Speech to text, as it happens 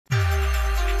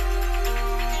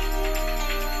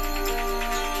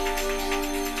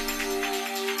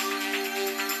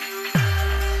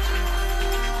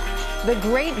The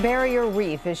Great Barrier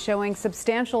Reef is showing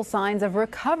substantial signs of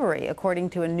recovery, according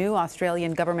to a new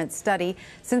Australian government study.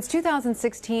 Since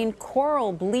 2016,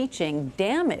 coral bleaching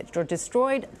damaged or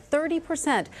destroyed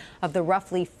 30% of the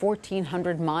roughly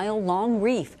 1,400-mile-long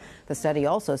reef. The study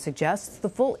also suggests the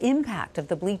full impact of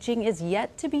the bleaching is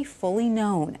yet to be fully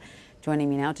known.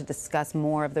 Joining me now to discuss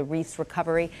more of the reef's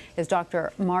recovery is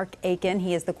Dr. Mark Eakin.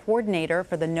 He is the coordinator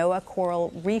for the NOAA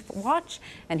Coral Reef Watch,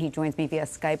 and he joins me via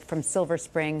Skype from Silver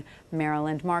Spring,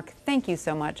 Maryland. Mark, thank you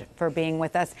so much for being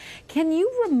with us. Can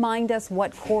you remind us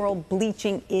what coral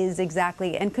bleaching is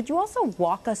exactly? And could you also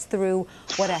walk us through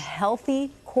what a healthy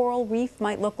coral reef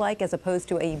might look like as opposed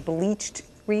to a bleached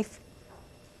reef?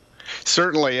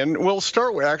 Certainly, and we'll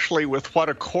start actually with what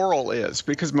a coral is,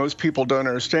 because most people don't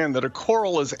understand that a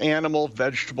coral is animal,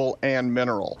 vegetable, and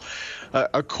mineral.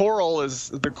 The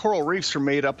coral reefs are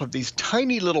made up of these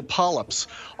tiny little polyps,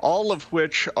 all of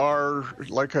which are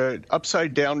like an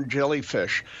upside-down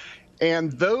jellyfish.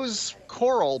 And those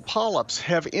coral polyps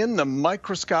have in them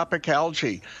microscopic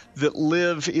algae that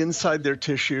live inside their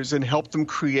tissues and help them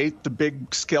create the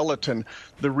big skeleton,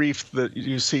 the reef that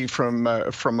you see from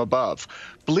above.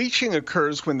 Bleaching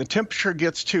occurs when the temperature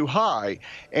gets too high,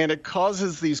 and it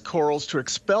causes these corals to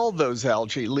expel those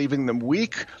algae, leaving them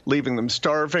weak, leaving them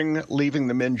starving, leaving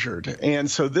them injured. And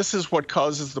so this is what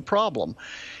causes the problem.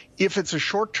 If it's a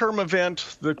short-term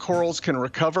event, the corals can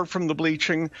recover from the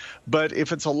bleaching, but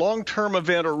if it's a long-term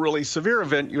event or really severe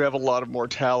event, you have a lot of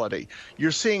mortality.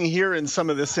 You're seeing here in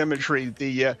some of this imagery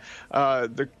the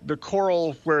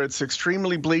coral where it's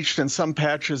extremely bleached and some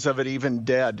patches of it even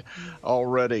dead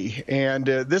already. And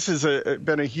this has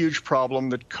been a huge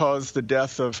problem that caused the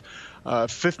death of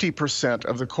 50%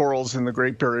 of the corals in the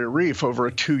Great Barrier Reef over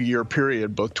a 2-year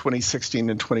period, both 2016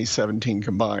 and 2017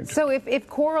 combined. So if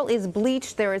coral is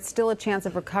bleached, there is still a chance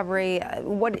of recovery.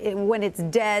 When it's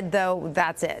dead, though,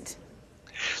 that's it.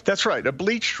 That's right. A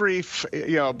bleached reef,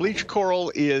 a bleached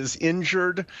coral is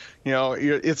injured.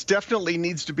 It definitely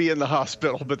needs to be in the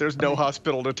hospital, but there's no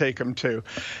hospital to take them to.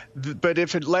 But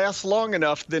if it lasts long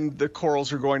enough, then the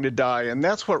corals are going to die. And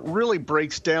that's what really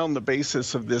breaks down the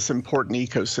basis of this important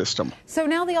ecosystem. So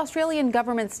now the Australian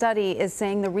government study is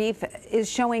saying the reef is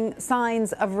showing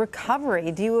signs of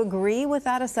recovery. Do you agree with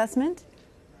that assessment?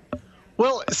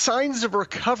 Well, signs of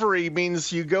recovery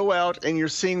means you go out and you're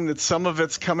seeing that some of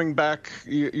it's coming back.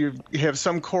 You have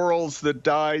some corals that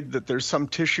died, that there's some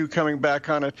tissue coming back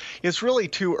on it. It's really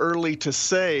too early to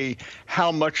say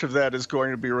how much of that is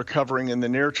going to be recovering in the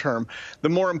near term. The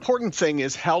more important thing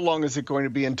is how long is it going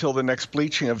to be until the next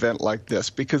bleaching event like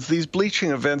this, because these bleaching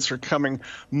events are coming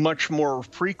much more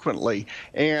frequently.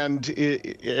 And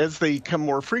as they come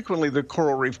more frequently, the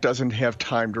coral reef doesn't have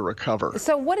time to recover.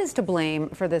 So what is to blame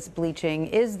for this bleaching?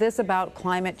 Is this about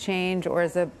climate change, or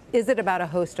is it about a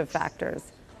host of factors?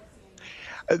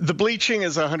 The bleaching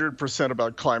is 100%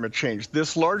 about climate change.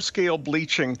 This large-scale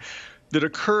bleaching that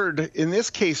occurred, in this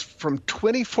case, from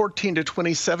 2014 to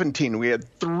 2017, we had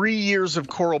 3 years of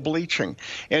coral bleaching.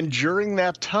 And during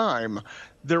that time,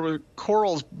 there were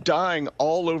corals dying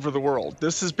all over the world.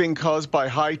 This is being caused by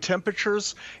high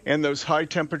temperatures, and those high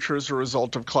temperatures are a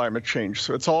result of climate change.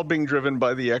 So it's all being driven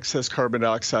by the excess carbon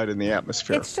dioxide in the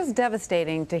atmosphere. It's just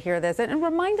devastating to hear this. And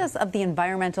remind us of the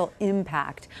environmental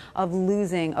impact of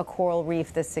losing a coral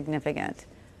reef this significant.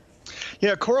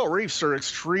 Yeah, coral reefs are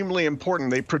extremely important.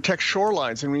 They protect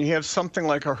shorelines. And when you have something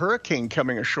like a hurricane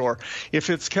coming ashore, if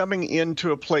it's coming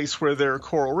into a place where there are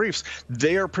coral reefs,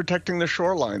 they are protecting the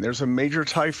shoreline. There's a major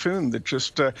typhoon that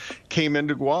just came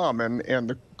into Guam, and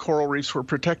the coral reefs were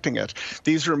protecting it.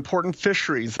 These are important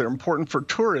fisheries. They're important for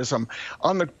tourism.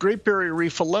 On the Great Barrier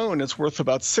Reef alone, it's worth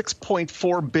about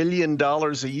 $6.4 billion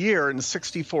a year and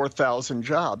 64,000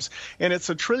 jobs. And it's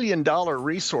 $1 trillion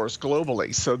resource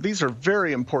globally. So these are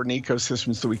very important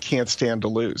ecosystems that we can't stand to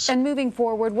lose. And moving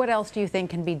forward, what else do you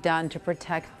think can be done to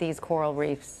protect these coral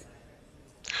reefs?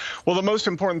 Well, the most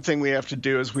important thing we have to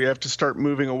do is we have to start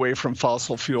moving away from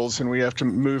fossil fuels, and we have to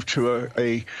move to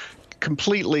a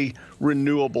completely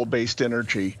renewable-based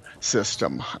energy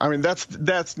system. I mean,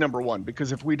 that's number one,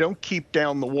 because if we don't keep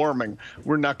down the warming,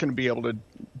 we're not going to be able to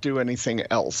do anything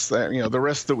else. The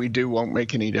rest that we do won't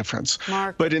make any difference.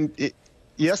 Mark, but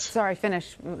yes? Sorry,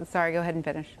 finish. Sorry, go ahead and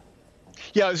finish.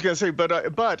 Yeah, I was going to say,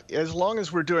 but as long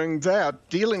as we're doing that,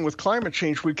 dealing with climate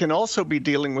change, we can also be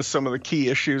dealing with some of the key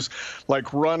issues like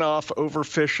runoff,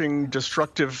 overfishing,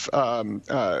 destructive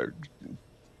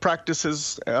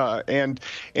practices, and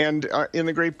in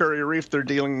the Great Barrier Reef, they're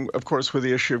dealing, of course, with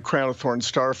the issue of crown-of-thorns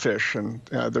starfish, and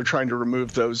they're trying to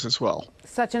remove those as well.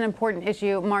 Such an important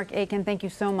issue. Mark Eakin, thank you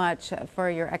so much for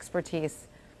your expertise.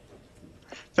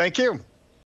 Thank you.